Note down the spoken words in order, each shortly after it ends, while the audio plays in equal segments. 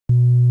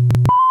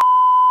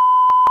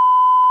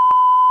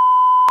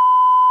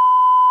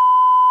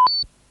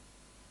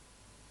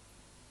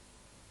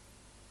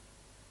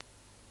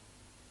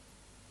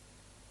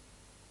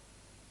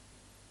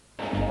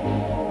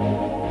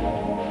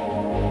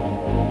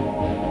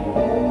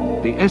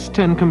The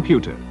S10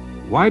 computer.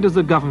 Why does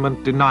the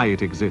government deny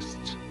it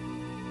exists?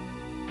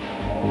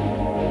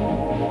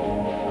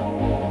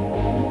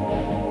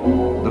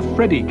 The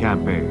Freddy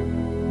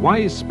campaign. Why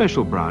is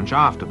Special Branch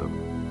after them?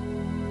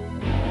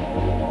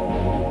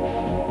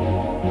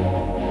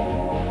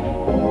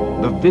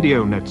 The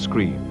Videonet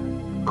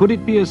screen. Could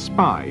it be a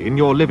spy in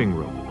your living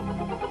room?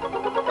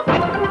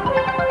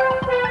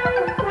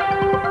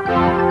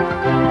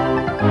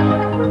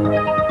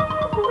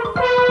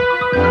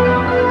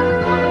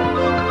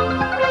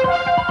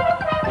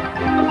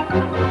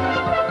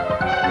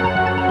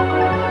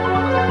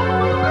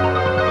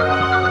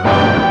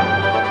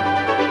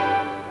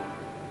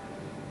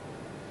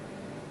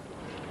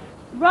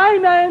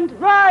 Raymond,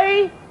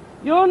 Ray,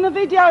 you're on the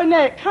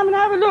Videonet. Come and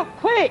have a look,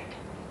 quick.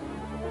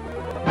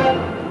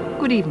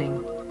 Good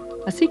evening.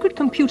 A secret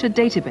computer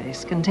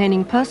database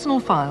containing personal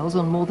files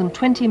on more than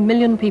 20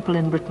 million people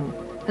in Britain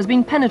has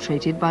been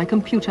penetrated by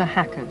computer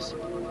hackers.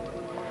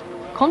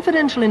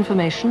 Confidential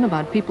information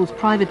about people's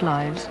private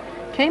lives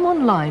came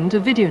online to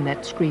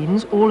Videonet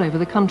screens all over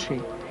the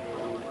country.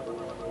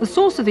 The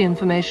source of the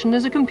information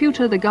is a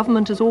computer the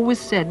government has always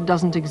said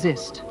doesn't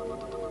exist.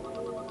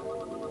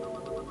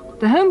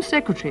 The Home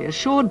Secretary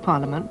assured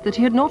Parliament that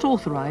he had not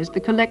authorised the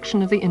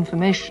collection of the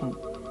information.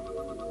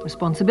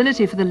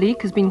 Responsibility for the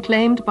leak has been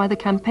claimed by the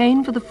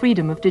Campaign for the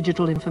Freedom of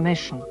Digital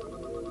Information.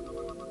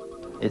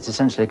 It's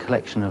essentially a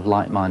collection of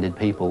like-minded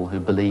people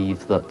who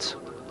believe that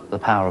the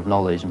power of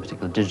knowledge, and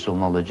particularly digital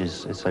knowledge,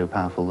 is so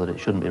powerful that it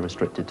shouldn't be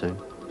restricted to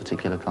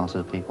particular classes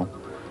of people.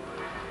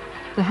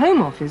 The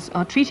Home Office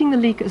are treating the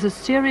leak as a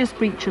serious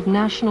breach of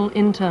national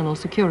internal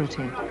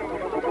security.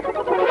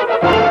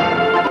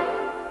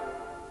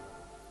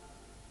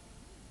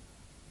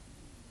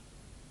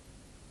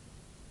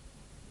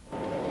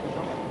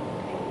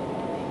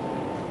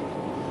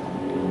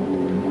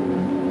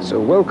 So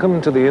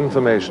welcome to the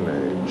information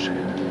age,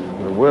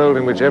 the world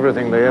in which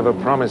everything they ever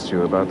promised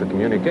you about the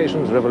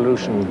communications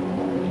revolution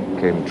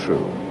came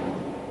true.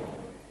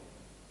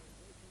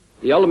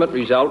 The ultimate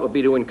result will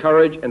be to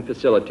encourage and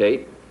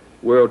facilitate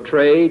world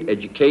trade,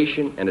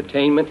 education,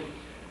 entertainment,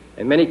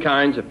 and many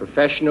kinds of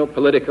professional,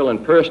 political,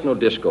 and personal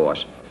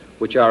discourse,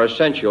 which are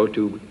essential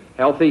to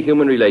healthy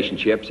human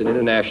relationships and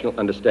international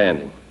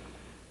understanding.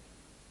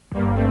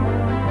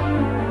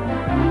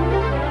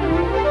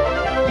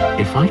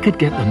 If I could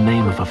get the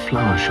name of a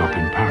flower shop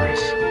in Paris,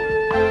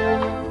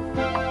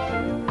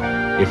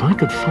 if I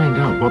could find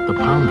out what the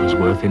pound was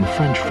worth in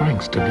French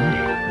francs today,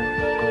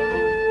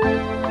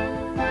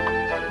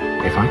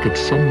 if I could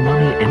send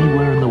money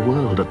anywhere in the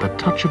world at the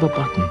touch of a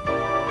button,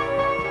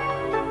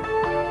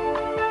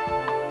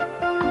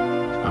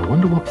 I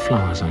wonder what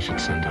flowers I should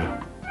send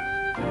her.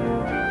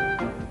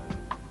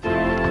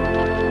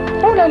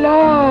 Oh la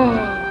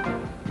la!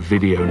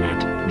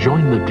 Videonet.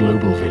 Join the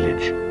global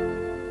village.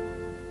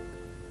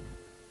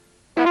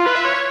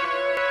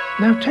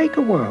 Now take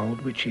a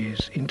world which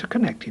is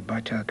interconnected by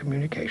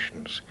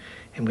telecommunications,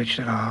 in which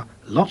there are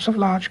lots of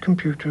large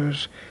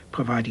computers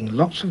providing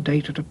lots of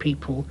data to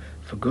people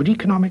for good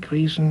economic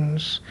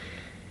reasons.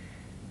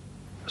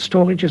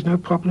 Storage is no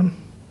problem.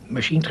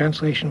 Machine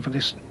translation for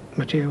this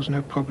material is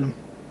no problem.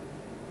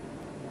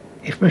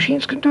 If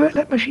machines can do it,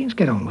 let machines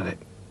get on with it.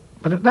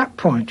 But at that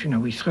point,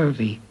 we throw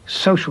the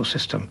social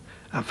system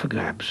up for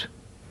grabs.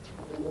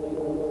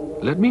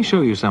 Let me show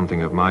you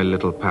something of my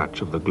little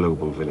patch of the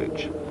global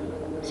village.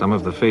 Some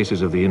of the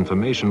faces of the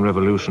information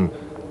revolution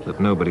that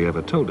nobody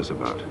ever told us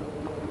about.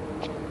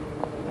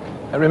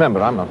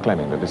 Remember, I'm not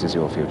claiming that this is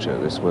your future.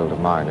 This world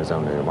of mine is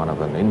only one of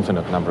an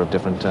infinite number of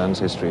different turns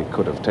history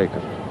could have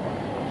taken.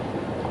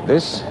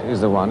 This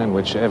is the one in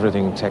which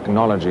everything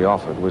technology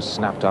offered was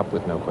snapped up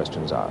with no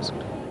questions asked.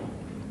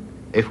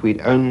 If we'd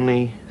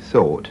only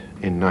thought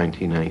in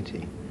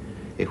 1980,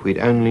 if we'd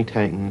only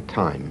taken the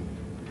time,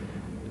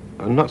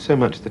 well, not so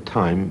much the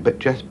time, but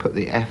just put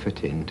the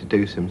effort in to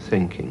do some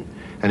thinking,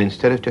 and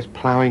instead of just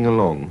ploughing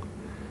along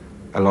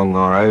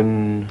our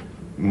own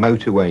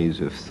motorways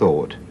of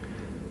thought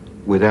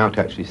without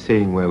actually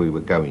seeing where we were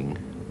going,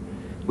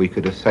 we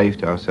could have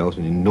saved ourselves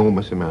an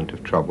enormous amount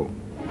of trouble.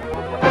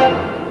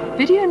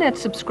 Videonet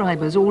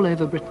subscribers all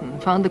over Britain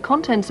found the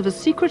contents of a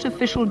secret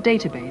official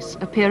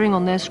database appearing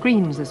on their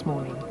screens this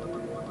morning.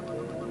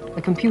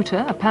 A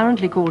computer,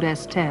 apparently called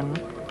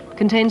S10,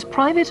 contains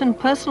private and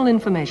personal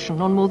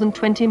information on more than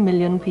 20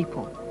 million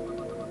people.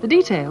 The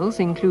details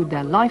include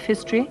their life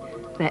history,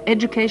 their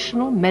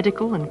educational,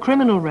 medical and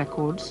criminal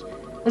records,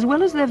 as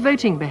well as their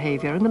voting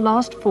behaviour in the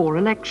last 4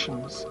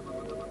 elections.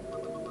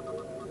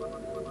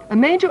 A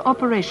major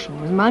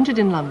operation was mounted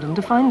in London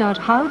to find out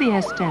how the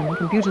S10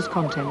 computer's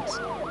contents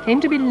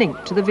came to be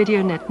linked to the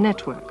Videonet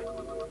network.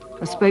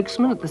 A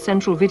spokesman at the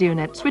Central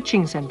Videonet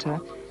Switching Centre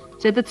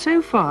said that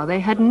so far they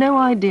had no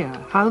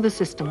idea how the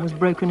system was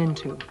broken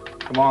into.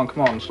 Come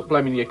on, stop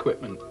blaming the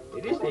equipment.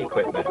 It is the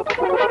equipment.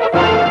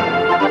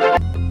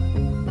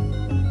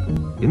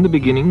 In the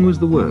beginning was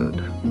the Word,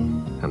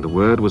 and the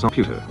Word was a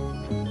computer,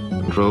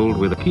 controlled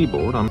with a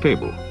keyboard on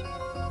cable.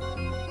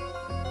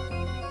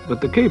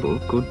 But the cable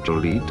could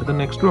lead to the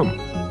next room,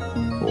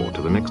 or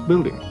to the next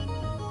building.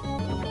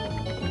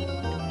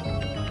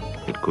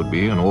 could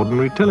be an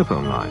ordinary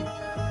telephone line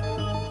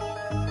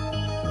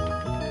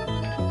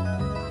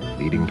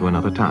leading to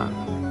another town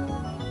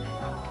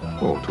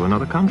or to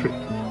another country.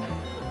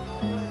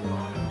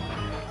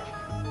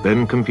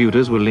 Then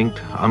computers were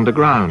linked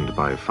underground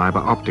by fiber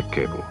optic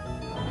cable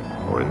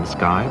or in the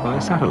sky by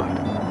satellite.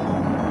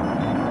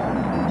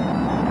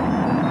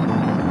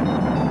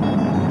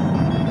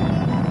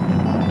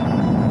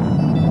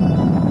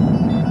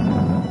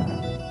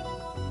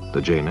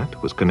 The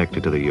JNet was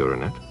connected to the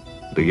Euronet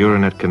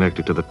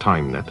connected to the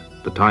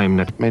TimeNet, the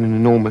TimeNet made an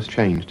enormous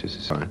change to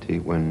society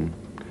when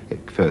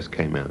it first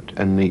came out,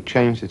 and the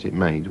change that it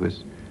made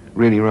was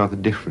really rather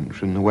different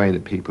from the way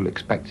that people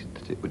expected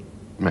that it would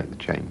make the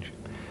change.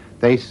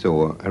 They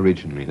saw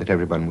originally that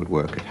everyone would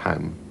work at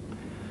home,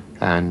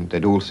 and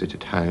they'd all sit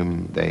at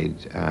home,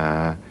 they'd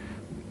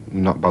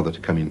not bother to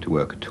come into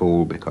work at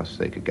all because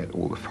they could get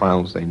all the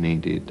files they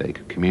needed, they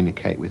could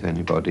communicate with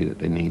anybody that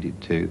they needed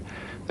to,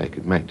 they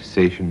could make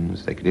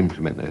decisions, they could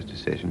implement those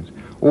decisions.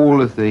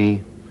 All of the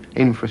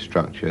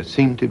infrastructure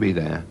seemed to be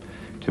there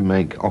to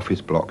make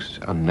office blocks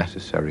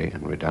unnecessary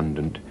and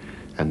redundant,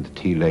 and the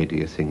tea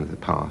lady a thing of the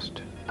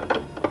past.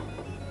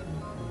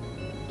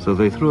 So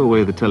they threw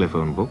away the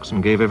telephone books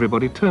and gave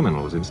everybody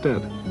terminals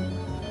instead.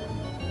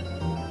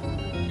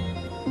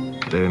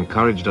 They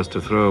encouraged us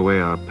to throw away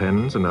our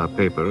pens and our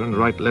paper and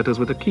write letters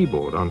with a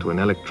keyboard onto an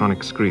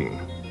electronic screen.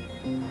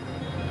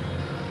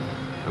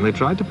 And they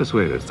tried to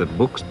persuade us that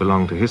books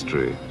belong to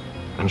history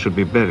and should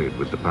be buried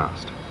with the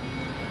past.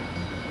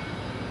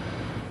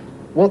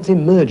 What's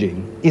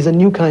emerging is a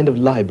new kind of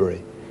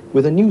library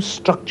with a new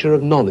structure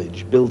of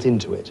knowledge built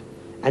into it.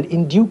 And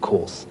in due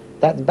course,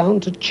 that's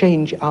bound to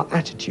change our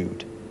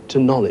attitude to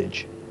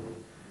knowledge.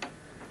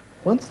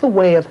 Once the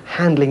way of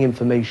handling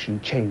information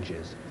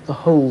changes, the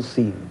whole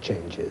scene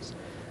changes.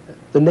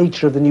 The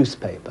nature of the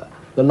newspaper,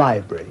 the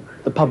library,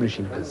 the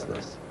publishing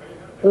business,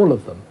 all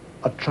of them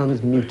are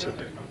transmuted.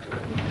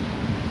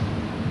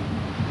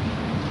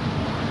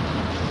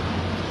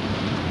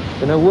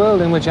 In a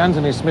world in which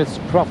Anthony Smith's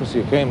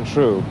prophecy came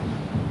true,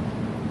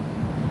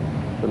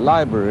 the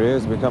library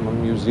has become a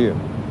museum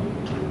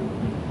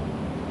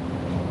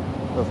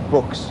of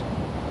books.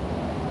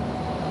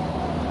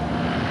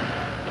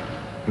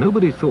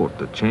 Nobody thought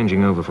that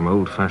changing over from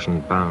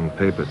old-fashioned bound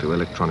paper to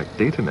electronic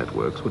data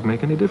networks would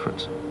make any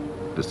difference.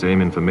 The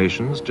same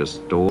information's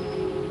just stored.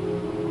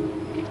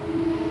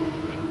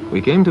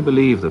 We came to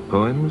believe that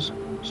poems,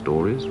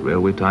 stories,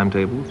 railway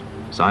timetables,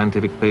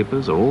 scientific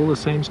papers are all the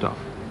same stuff,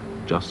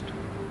 just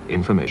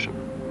information.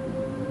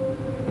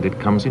 And it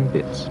comes in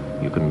bits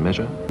you can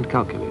measure and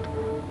calculate.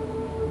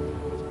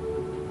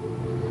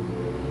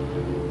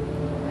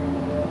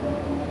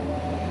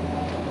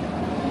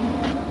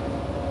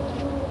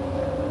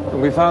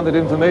 And we found that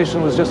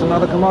information was just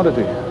another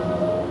commodity,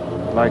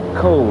 like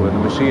coal in the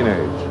machine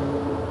age.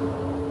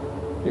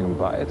 You can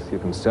buy it, you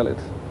can sell it,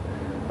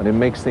 and it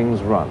makes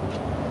things run.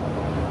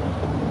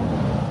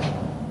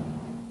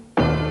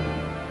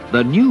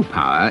 The new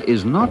power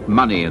is not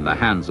money in the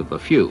hands of the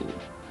few,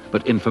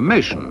 but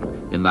information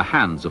in the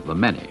hands of the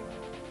many.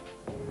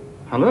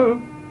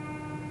 Hello?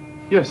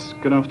 Yes,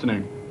 good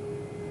afternoon.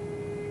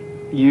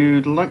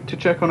 You'd like to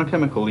check on a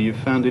chemical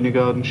you've found in your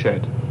garden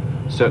shed?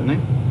 Certainly.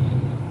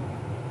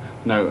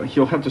 No,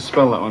 you'll have to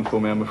spell that one for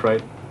me, I'm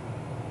afraid.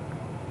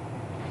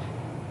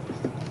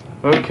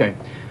 Okay,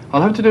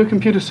 I'll have to do a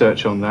computer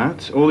search on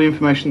that. All the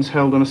information's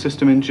held on a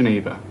system in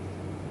Geneva.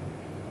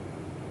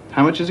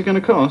 How much is it going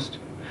to cost?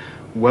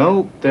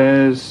 Well,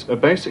 there's a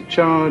basic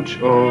charge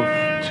of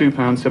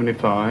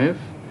 £2.75,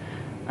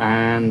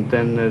 and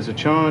then there's a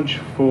charge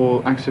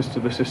for access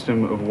to the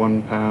system of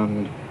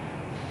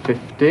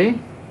 £1.50,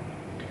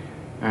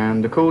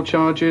 and the call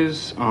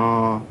charges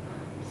are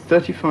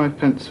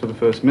 35p for the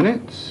first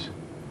minute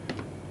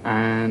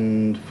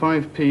and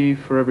 5p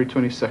for every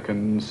 20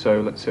 seconds, so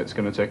let's say it's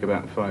going to take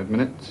about 5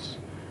 minutes.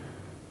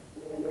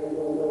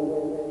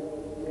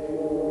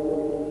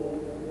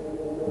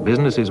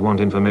 Businesses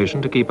want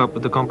information to keep up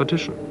with the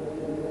competition,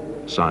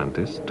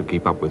 scientists to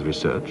keep up with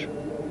research,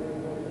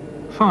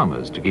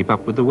 farmers to keep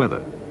up with the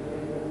weather,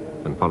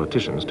 and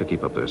politicians to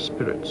keep up their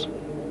spirits.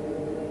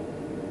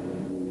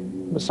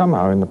 But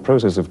somehow, in the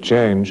process of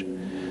change,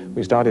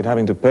 we started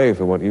having to pay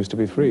for what used to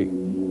be free.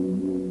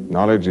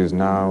 Knowledge is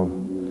now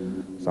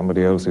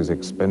somebody else's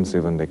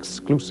expensive and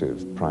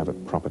exclusive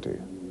private property.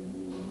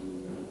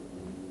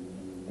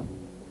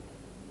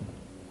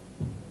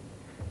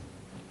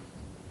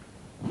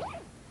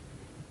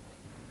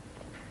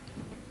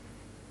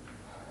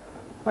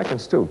 I can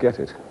still get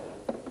it.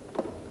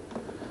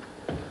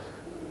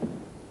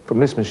 From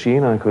this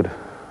machine, I could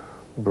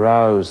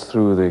browse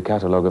through the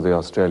catalogue of the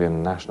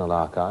Australian National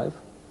Archive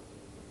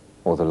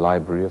or the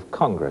Library of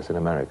Congress in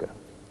America.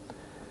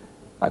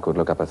 I could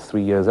look up a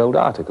 3-year-old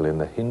article in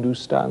the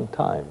Hindustan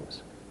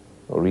Times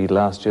or read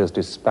last year's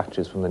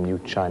dispatches from the New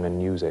China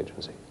News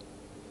Agency.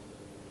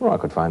 Or I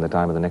could find the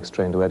time of the next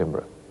train to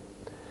Edinburgh.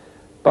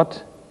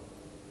 But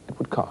it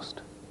would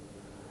cost,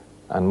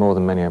 and more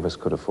than many of us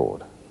could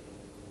afford.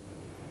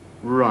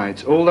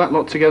 Right, all that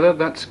lot together,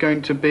 that's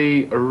going to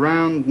be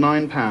around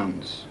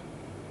 £9.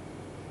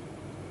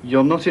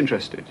 You're not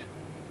interested?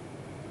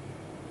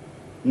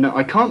 No,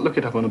 I can't look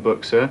it up on a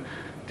book, sir.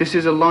 This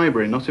is a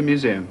library, not a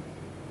museum.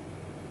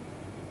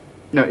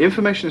 No,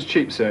 information is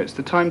cheap, sir. It's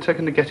the time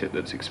taken to get it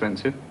that's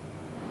expensive.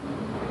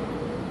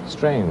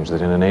 Strange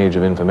that in an age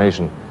of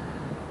information,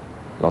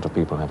 a lot of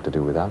people have to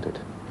do without it.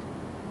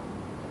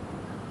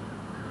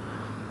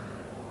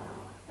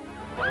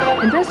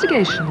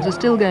 Investigations are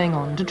still going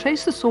on to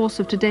trace the source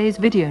of today's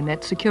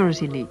VideoNet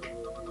security leak.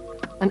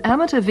 An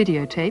amateur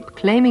videotape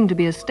claiming to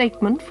be a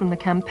statement from the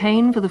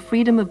Campaign for the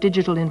Freedom of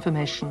Digital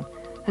Information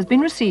has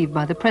been received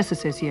by the Press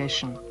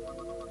Association.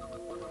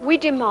 We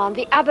demand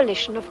the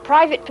abolition of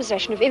private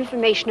possession of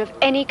information of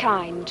any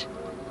kind.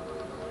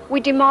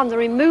 We demand the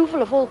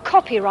removal of all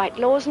copyright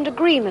laws and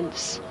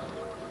agreements.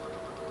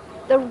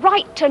 The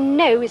right to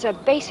know is a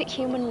basic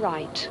human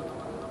right.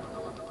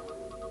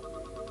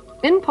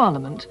 In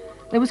Parliament,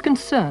 there was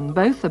concern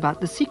both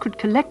about the secret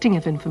collecting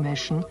of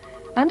information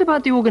and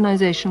about the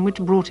organisation which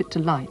brought it to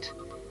light.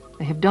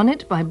 They have done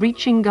it by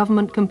breaching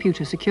government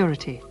computer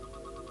security.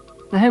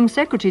 The Home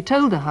Secretary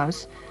told the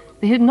House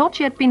they had not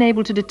yet been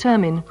able to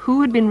determine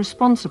who had been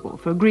responsible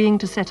for agreeing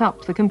to set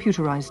up the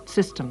computerised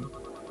system.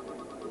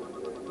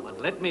 But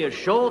let me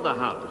assure the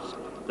House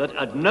that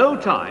at no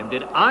time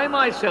did I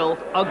myself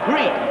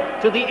agree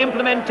to the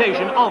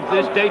implementation of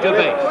this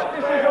database.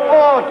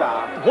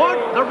 Order!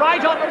 Would the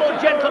right honourable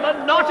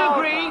gentleman not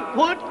agree?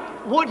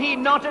 Would he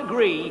not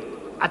agree?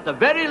 At the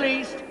very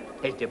least,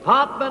 his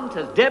department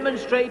has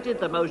demonstrated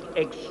the most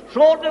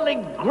extraordinarily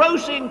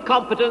gross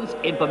incompetence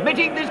in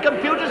permitting this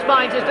computer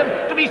spying system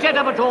to be set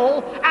up at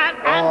all,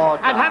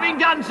 and having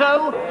done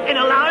so, in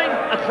allowing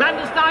a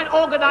clandestine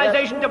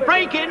organisation to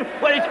break in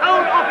where its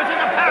own officers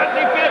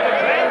apparently fear to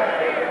tread.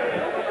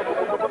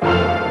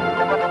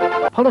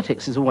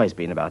 Politics has always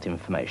been about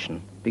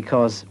information,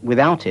 because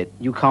without it,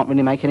 you can't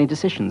really make any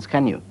decisions,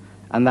 can you?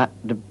 And that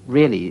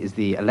really is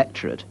the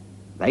electorate.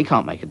 They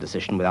can't make a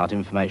decision without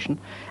information.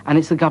 And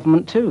it's the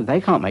government too. They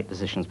can't make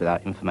decisions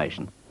without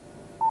information.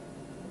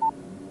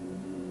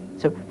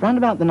 So round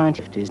about the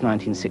 1950s,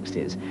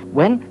 1960s,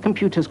 when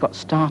computers got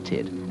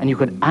started and you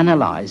could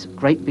analyse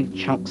great big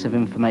chunks of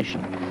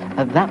information,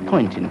 at that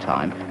point in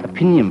time,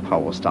 opinion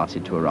polls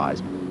started to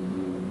arise.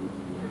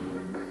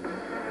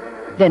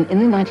 Then in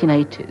the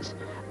 1980s,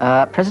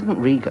 President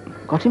Reagan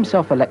got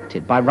himself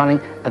elected by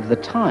running, at the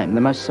time,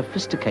 the most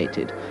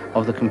sophisticated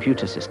of the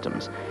computer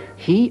systems.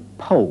 He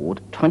polled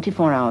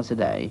 24 hours a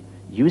day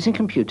using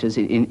computers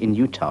in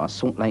Utah,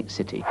 Salt Lake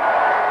City.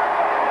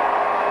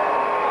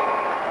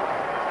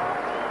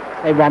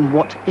 They ran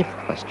what-if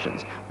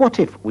questions. What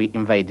if we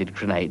invaded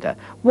Grenada?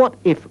 What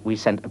if we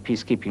sent a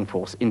peacekeeping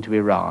force into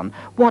Iran?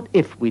 What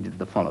if we did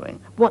the following?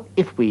 What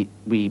if we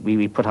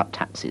put up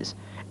taxes?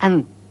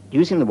 And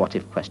using the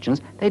what-if questions,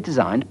 they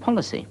designed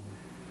policy.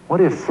 What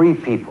if free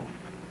people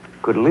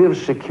could live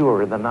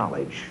secure in the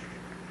knowledge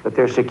that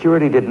their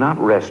security did not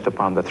rest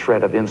upon the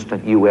threat of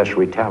instant U.S.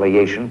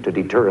 retaliation to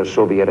deter a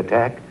Soviet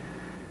attack?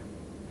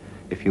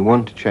 If you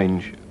want to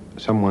change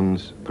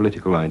someone's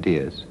political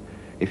ideas,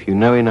 if you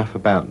know enough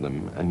about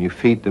them and you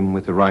feed them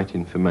with the right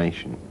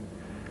information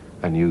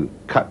and you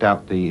cut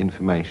out the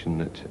information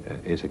that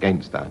is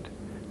against that,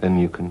 then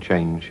you can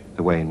change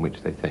the way in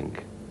which they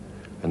think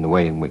and the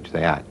way in which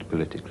they act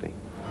politically.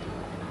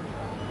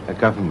 A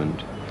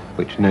government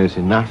which knows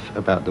enough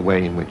about the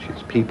way in which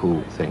its people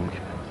think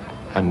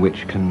and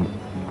which can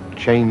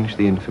change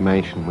the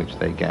information which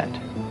they get,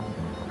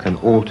 can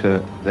alter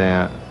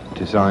their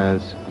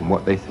desires and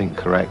what they think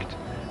correct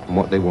and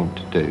what they want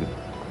to do,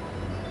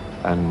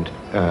 and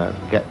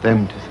get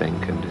them to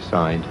think and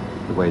decide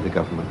the way the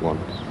government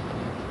wants.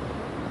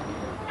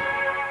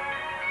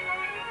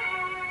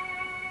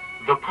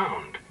 The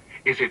pound.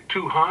 Is it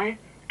too high,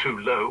 too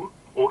low,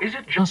 or is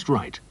it just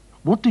right?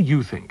 What do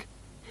you think?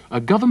 A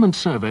government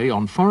survey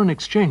on foreign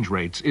exchange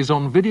rates is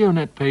on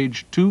VideoNet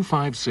page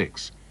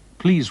 256.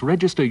 Please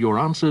register your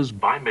answers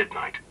by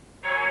midnight.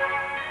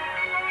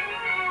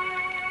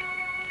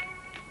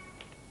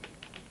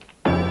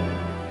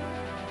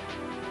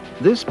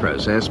 This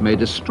process may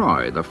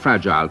destroy the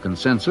fragile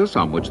consensus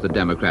on which the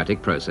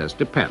democratic process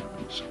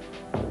depends.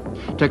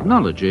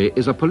 Technology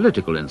is a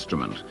political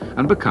instrument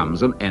and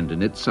becomes an end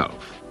in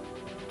itself.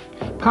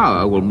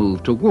 Power will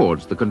move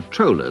towards the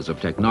controllers of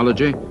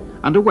technology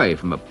and away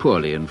from a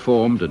poorly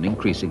informed and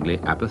increasingly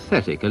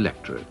apathetic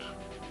electorate.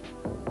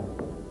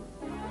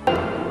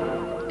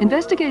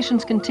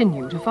 Investigations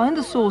continue to find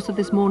the source of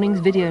this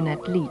morning's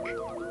VideoNet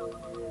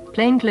leak.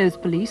 Plainclothes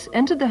police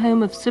entered the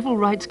home of civil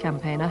rights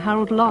campaigner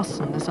Harold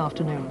Larson this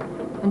afternoon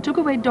and took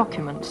away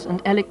documents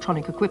and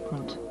electronic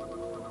equipment.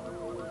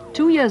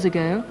 2 years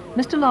ago,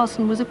 Mr.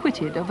 Larson was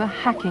acquitted of a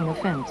hacking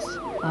offence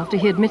after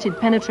he admitted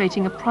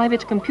penetrating a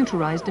private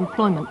computerized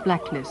employment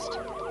blacklist.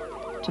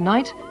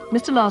 Tonight,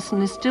 Mr.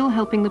 Larson is still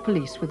helping the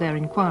police with their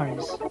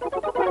inquiries.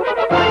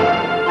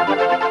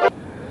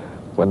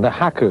 When the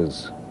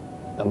hackers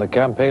and the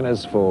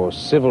campaigners for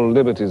civil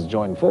liberties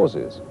join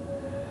forces,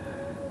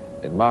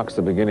 it marks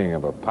the beginning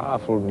of a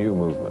powerful new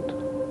movement.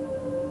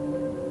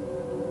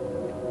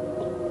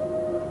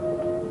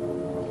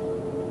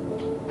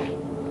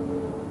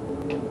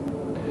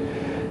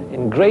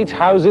 great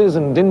houses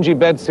and dingy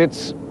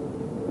bedsits,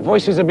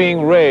 voices are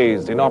being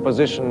raised in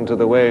opposition to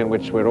the way in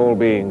which we're all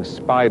being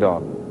spied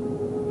on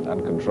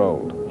and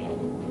controlled.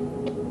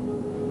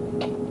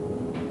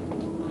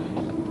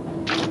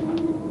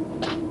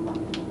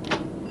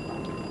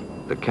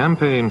 The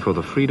campaign for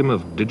the freedom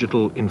of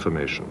digital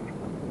information.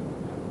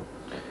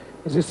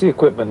 Is this the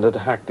equipment that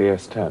hacked the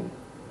S10?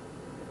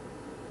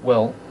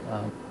 Well,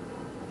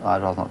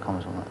 I'd rather not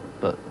comment on that.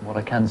 But what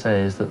I can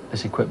say is that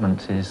this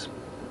equipment is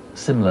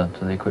similar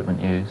to the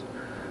equipment used.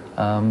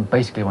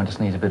 Basically, one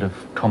just needs a bit of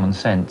common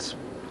sense,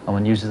 and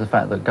one uses the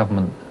fact that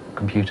government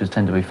computers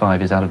tend to be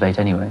 5 years out of date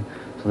anyway,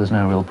 so there's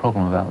no real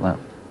problem about that.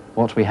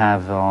 What we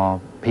have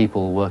are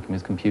people working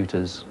with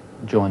computers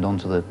joined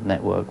onto the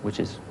network, which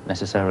is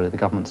necessarily the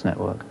government's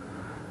network.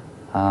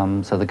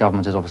 So the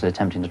government is obviously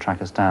attempting to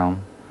track us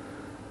down.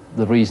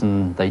 The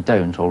reason they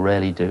don't, or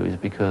rarely do, is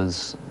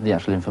because the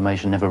actual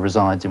information never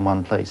resides in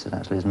one place. It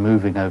actually is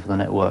moving over the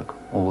network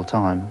all the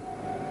time.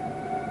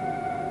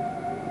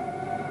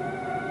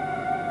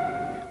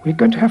 We're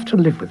going to have to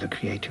live with the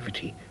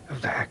creativity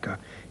of the hacker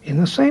in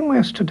the same way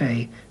as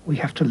today we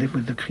have to live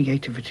with the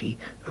creativity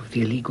of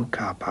the illegal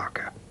car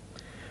parker.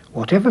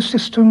 Whatever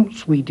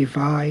systems we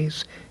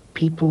devise,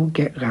 people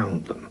get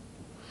round them.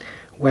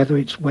 Whether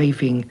it's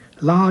waving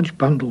large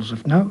bundles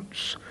of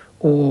notes,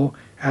 or,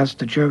 as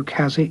the joke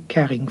has it,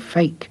 carrying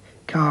fake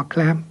car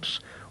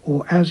clamps,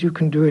 or as you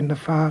can do in the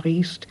Far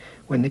East,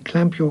 when they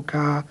clamp your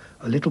car,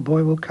 a little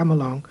boy will come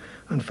along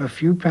and for a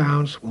few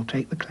pounds will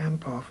take the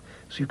clamp off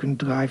so you can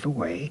drive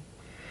away.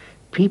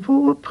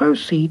 People will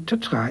proceed to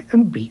try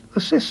and beat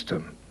the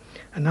system.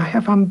 And I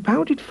have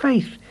unbounded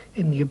faith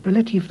in the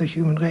ability of the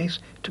human race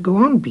to go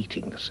on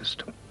beating the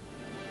system.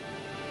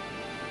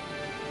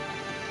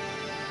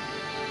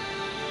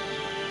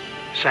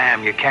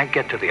 Sam, you can't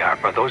get to the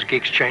ARPA. Those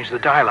geeks changed the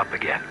dial-up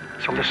again.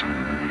 So listen,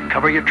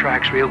 cover your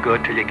tracks real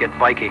good till you get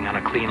Viking on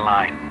a clean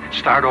line.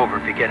 Start over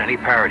if you get any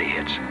parody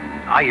hits.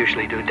 I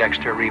usually do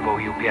Dexter Revo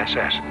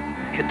UPSS.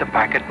 Hit the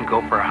packet and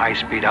go for a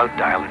high-speed out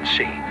dial in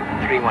C,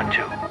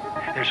 312.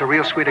 There's a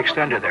real sweet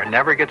extender there.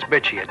 Never gets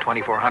bitchy at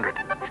 2400.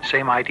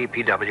 Same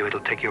IDPW, it'll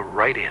take you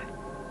right in.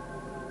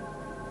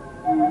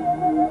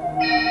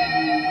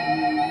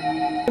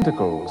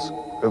 Tentacles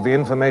of the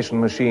information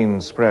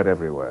machine spread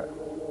everywhere.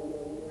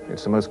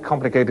 It's the most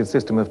complicated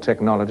system of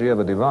technology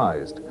ever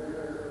devised.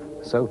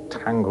 So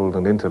tangled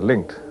and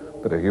interlinked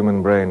that a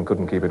human brain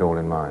couldn't keep it all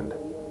in mind.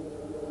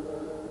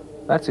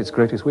 That's its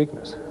greatest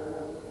weakness.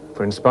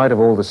 For in spite of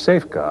all the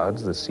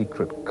safeguards, the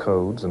secret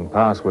codes and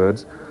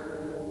passwords,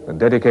 a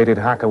dedicated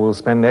hacker will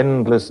spend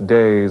endless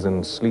days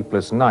and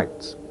sleepless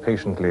nights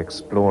patiently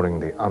exploring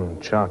the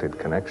uncharted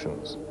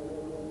connections.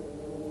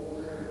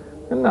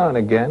 And now and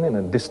again, in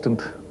a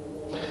distant,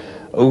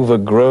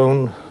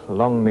 overgrown,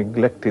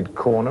 long-neglected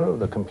corner of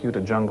the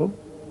computer jungle,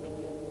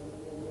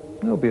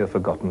 there'll be a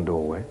forgotten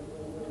doorway.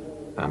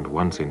 And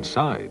once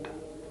inside...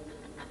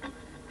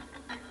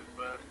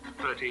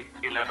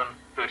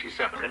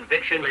 30/11/37.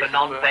 Conviction for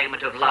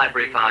non-payment of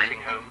library fine.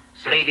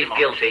 Pleaded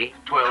guilty.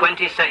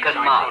 22nd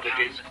March.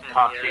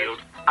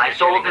 I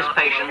saw this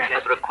patient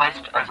at the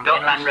request of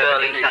Dr.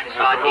 Sterling,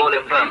 satisfied all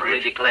infirmary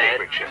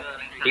declared.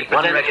 He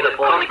one regular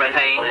chronic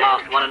pain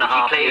last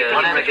 1.5 years.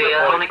 One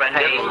regular chronic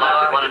pain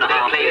last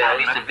 1.5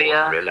 years.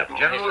 Severe.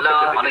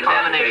 On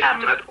examination,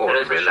 there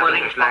is a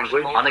swelling.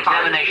 On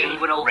examination,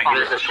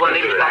 there is a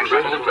swelling.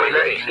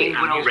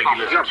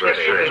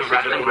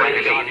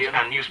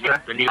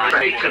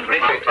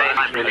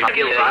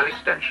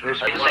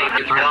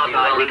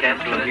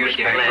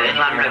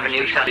 Inland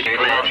Revenue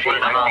declared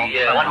 1.5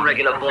 years. One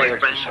regular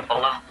boyfriend.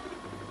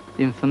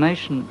 The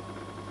information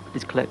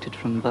is collected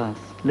from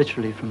birth,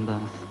 literally from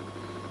birth.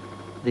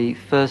 The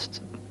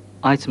first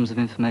items of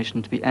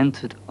information to be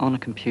entered on a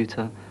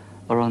computer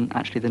are on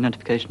actually the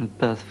notification of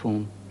birth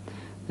form.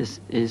 This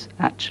is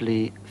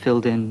actually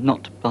filled in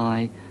not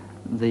by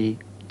the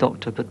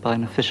doctor but by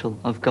an official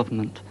of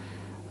government.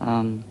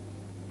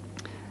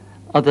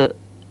 Other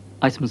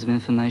items of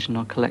information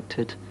are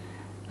collected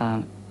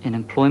in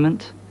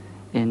employment,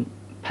 in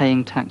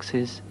paying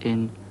taxes,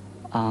 in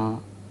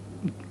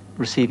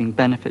receiving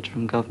benefits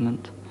from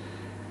government.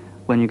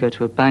 When you go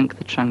to a bank,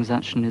 the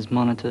transaction is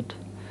monitored.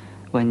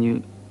 When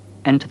you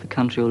enter the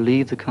country or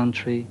leave the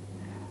country,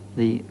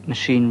 the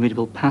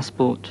machine-readable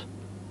passport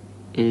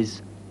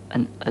is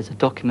as a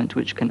document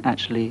which can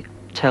actually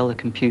tell the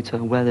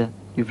computer whether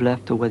you've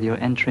left or whether you're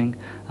entering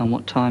and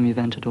what time you've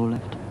entered or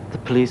left. The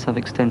police have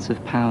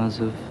extensive powers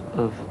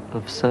of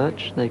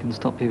search. They can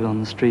stop people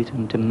on the street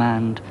and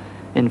demand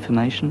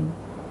information.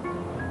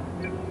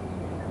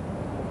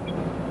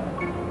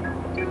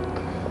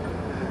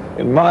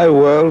 In my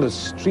world, a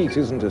street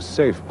isn't a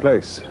safe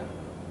place.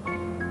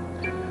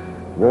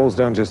 Walls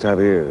don't just have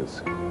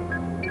ears.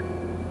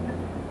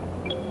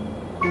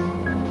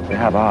 They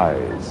have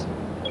eyes.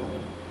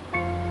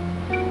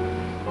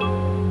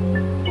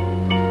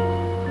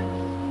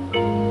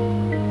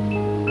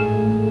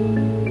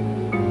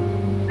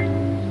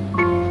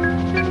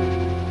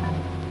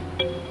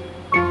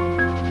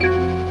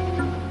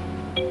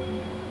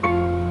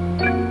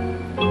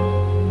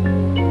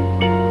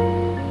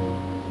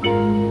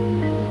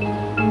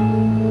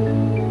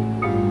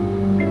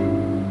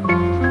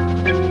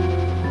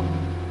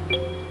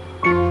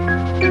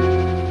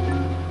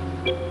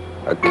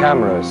 A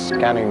camera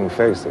scanning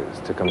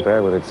faces to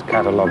compare with its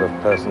catalogue of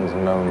persons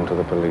known to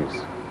the police.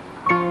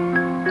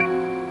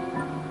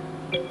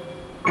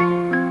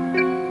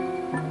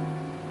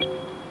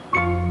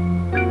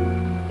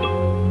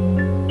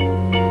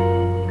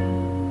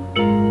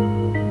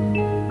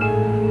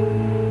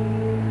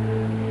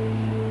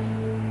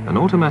 An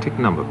automatic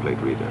number plate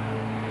reader,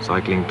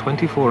 cycling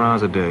 24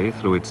 hours a day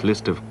through its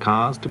list of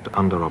cars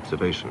under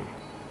observation.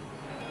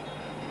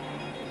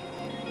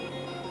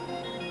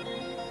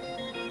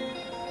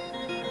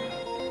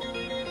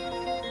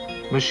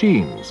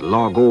 Machines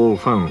log all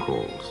phone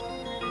calls,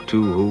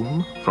 to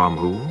whom, from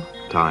whom,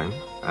 time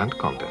and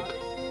content,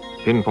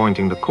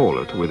 pinpointing the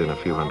caller to within a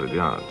few hundred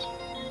yards.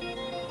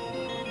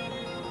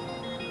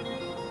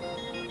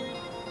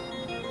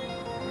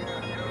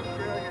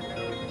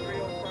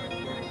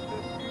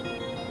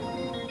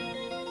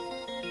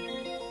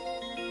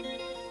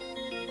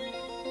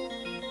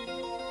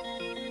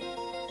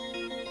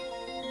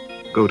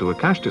 Go to a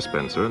cash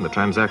dispenser and the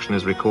transaction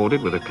is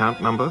recorded with account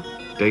number,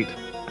 date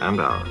and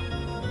hour.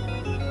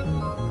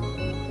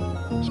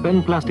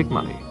 Spend plastic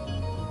money,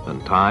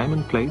 and time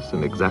and place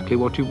and exactly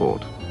what you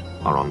bought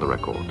are on the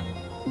record.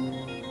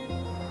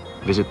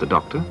 Visit the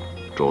doctor,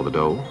 draw the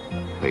dole,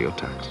 pay your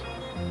tax.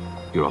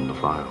 You're on the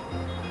file.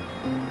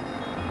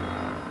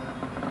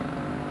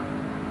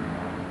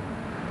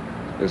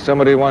 As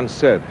somebody once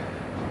said,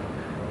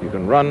 you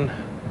can run,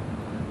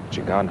 but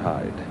you can't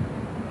hide.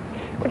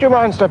 Would you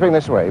mind stepping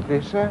this way,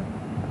 please, sir?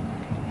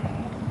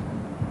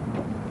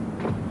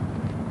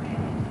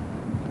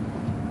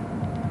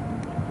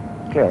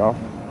 Clear off.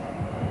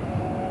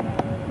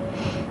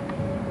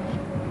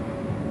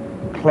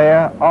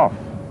 Clear off.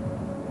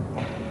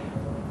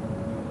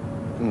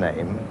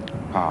 Name,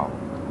 Powell.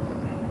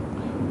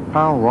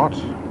 Powell what?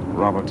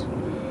 Robert.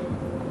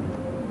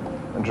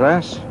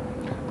 Address?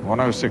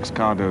 106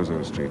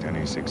 Cardozo Street,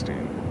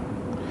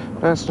 NE16.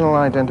 Personal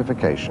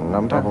identification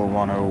number?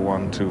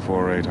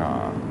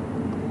 1101248R.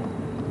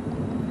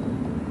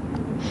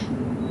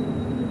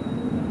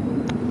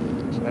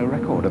 There's no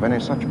record of any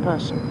such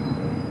person.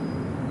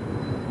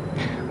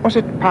 Was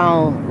it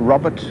Powell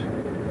Robert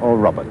or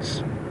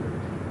Roberts?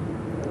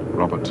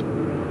 Robert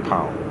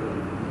Powell.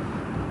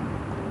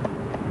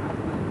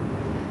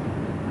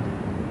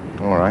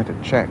 All right,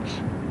 it checks.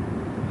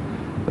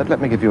 But let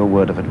me give you a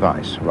word of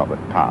advice, Robert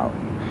Powell.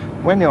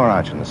 When you're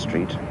out in the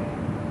street,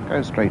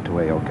 go straight to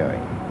where you're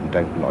going and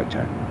don't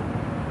loiter.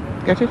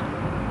 Get it?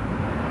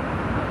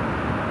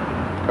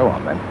 Go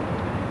on, then.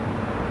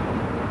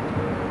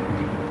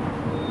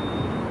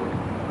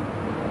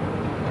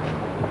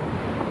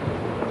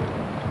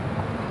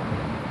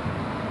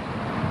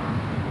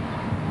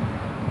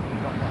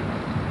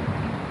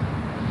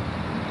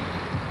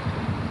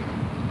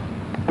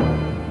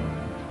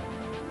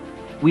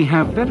 We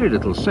have very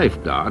little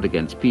safeguard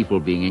against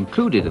people being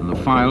included in the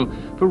file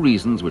for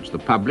reasons which the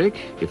public,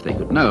 if they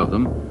could know of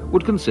them,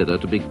 would consider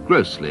to be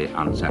grossly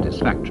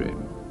unsatisfactory.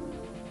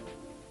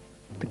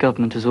 The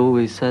government has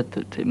always said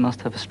that it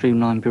must have a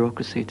streamlined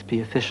bureaucracy to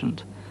be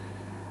efficient,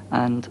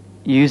 and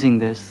using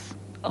this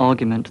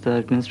argument, the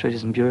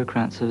administrators and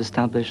bureaucrats have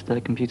established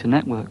their computer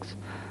networks.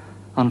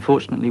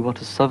 Unfortunately, what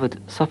has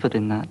suffered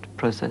in that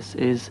process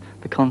is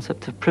the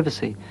concept of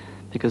privacy,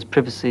 because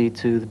privacy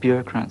to the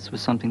bureaucrats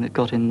was something that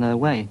got in their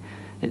way.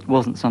 It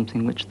wasn't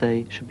something which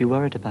they should be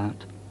worried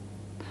about.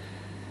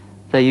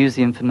 They use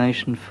the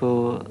information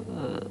for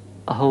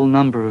a whole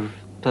number of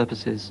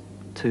purposes,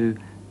 to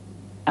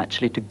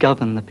actually to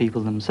govern the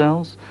people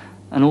themselves,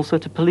 and also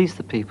to police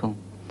the people,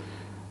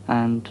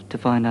 and to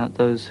find out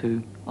those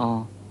who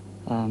are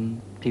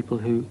people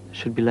who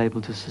should be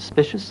labelled as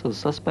suspicious or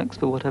suspects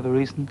for whatever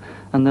reason,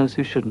 and those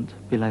who shouldn't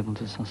be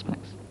labelled as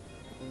suspects.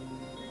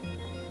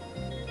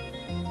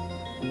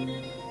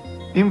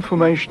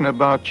 Information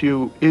about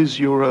you is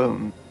your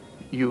own.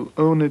 You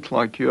own it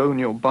like you own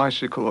your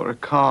bicycle or a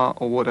car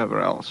or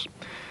whatever else.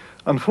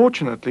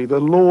 Unfortunately, the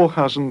law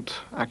hasn't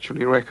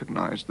actually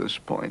recognized this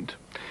point.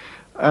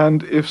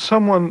 And if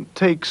someone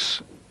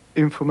takes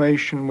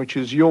information which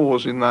is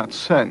yours in that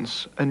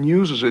sense and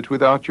uses it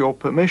without your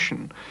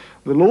permission,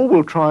 the law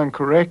will try and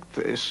correct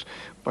this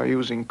by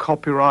using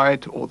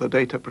copyright or the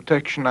Data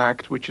Protection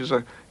Act, which is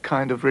a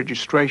kind of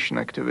registration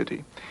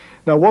activity.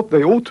 Now, what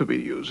they ought to be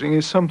using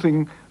is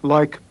something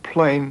like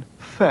plain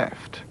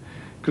theft,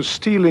 because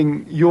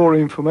stealing your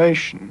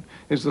information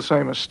is the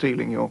same as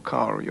stealing your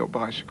car or your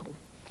bicycle.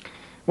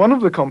 One of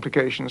the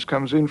complications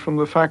comes in from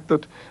the fact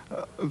that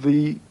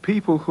the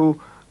people who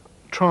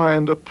try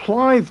and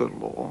apply the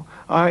law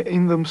are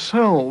in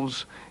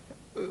themselves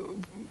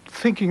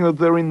thinking that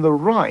they're in the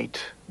right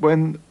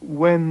when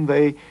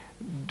they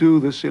do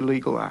this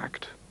illegal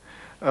act.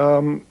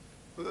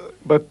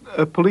 But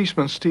a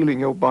policeman stealing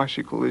your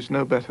bicycle is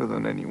no better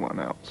than anyone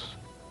else.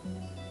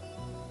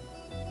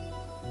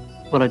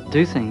 What I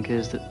do think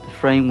is that the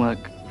framework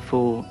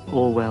for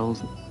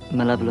Orwell's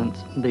malevolent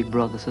Big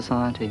Brother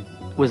society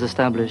was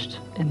established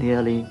in the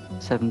early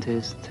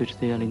 70s through to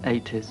the early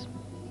 80s.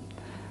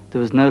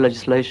 There was no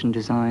legislation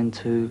designed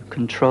to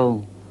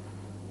control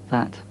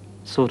that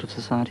sort of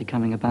society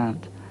coming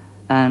about,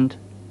 And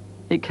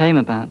it came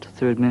about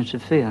through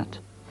administrative fiat.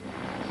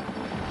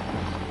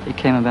 It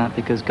came about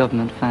because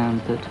government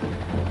found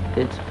that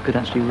it could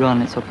actually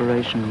run its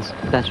operations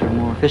better and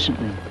more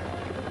efficiently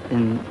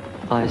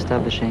by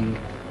establishing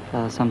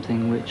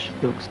something which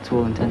looks, to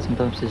all intents and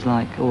purposes,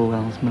 like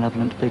Orwell's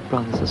malevolent Big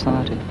Brother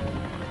society.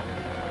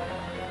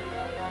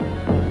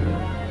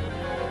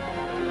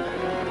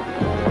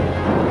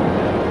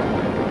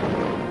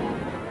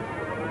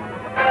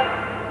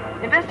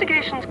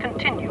 Investigations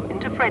continue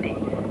into Freddy,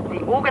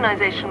 the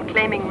organisation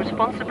claiming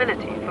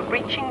responsibility for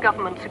breaching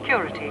government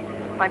security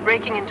by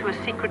breaking into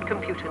a secret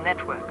computer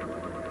network.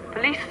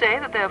 Police say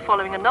that they are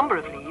following a number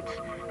of leads,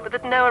 but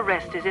that no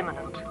arrest is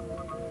imminent.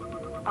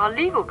 Our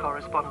legal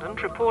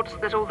correspondent reports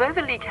that although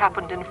the leak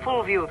happened in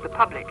full view of the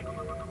public,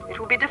 it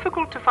will be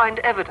difficult to find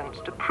evidence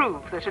to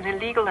prove that an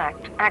illegal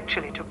act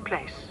actually took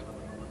place.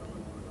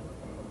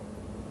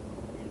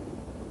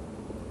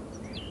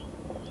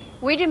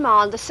 We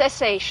demand the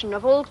cessation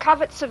of all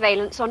covert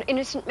surveillance on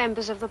innocent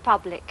members of the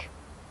public.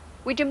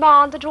 We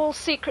demand that all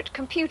secret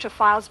computer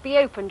files be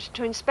opened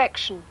to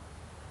inspection.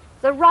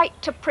 The right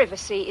to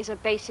privacy is a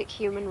basic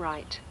human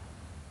right.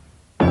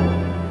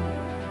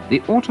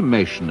 The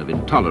automation of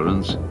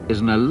intolerance is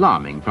an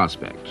alarming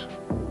prospect.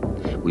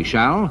 We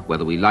shall,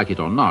 whether we like it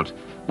or not,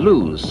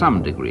 lose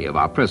some degree of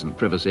our present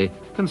privacy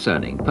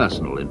concerning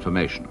personal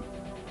information.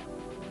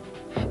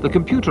 The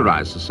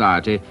computerized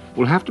society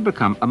will have to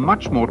become a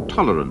much more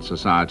tolerant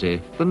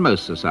society than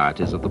most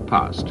societies of the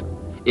past,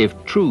 if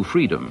true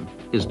freedom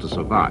is to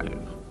survive.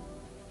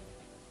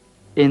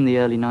 In the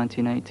early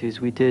 1980s,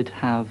 we did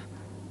have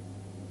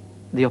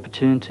the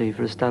opportunity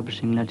for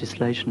establishing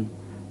legislation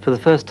for the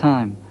first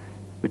time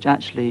which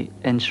actually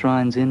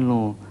enshrines in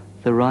law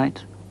the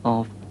right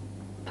of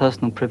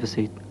personal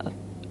privacy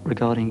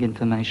regarding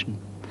information.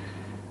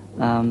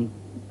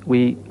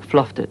 We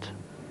fluffed it.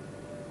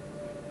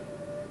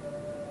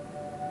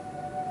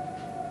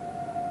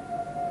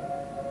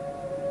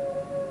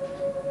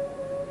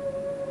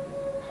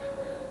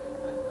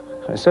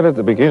 I said at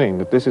the beginning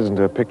that this isn't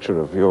a picture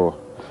of your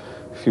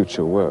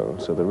future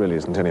world, so there really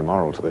isn't any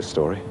moral to this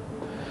story.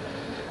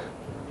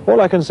 All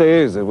I can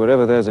say is that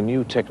wherever there's a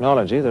new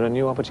technology, there are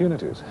new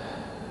opportunities.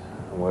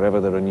 And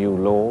wherever there are new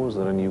laws,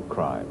 there are new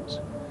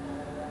crimes.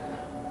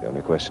 The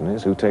only question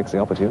is, who takes the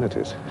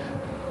opportunities?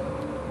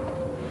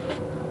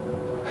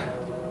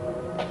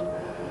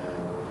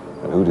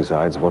 And who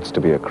decides what's to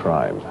be a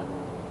crime?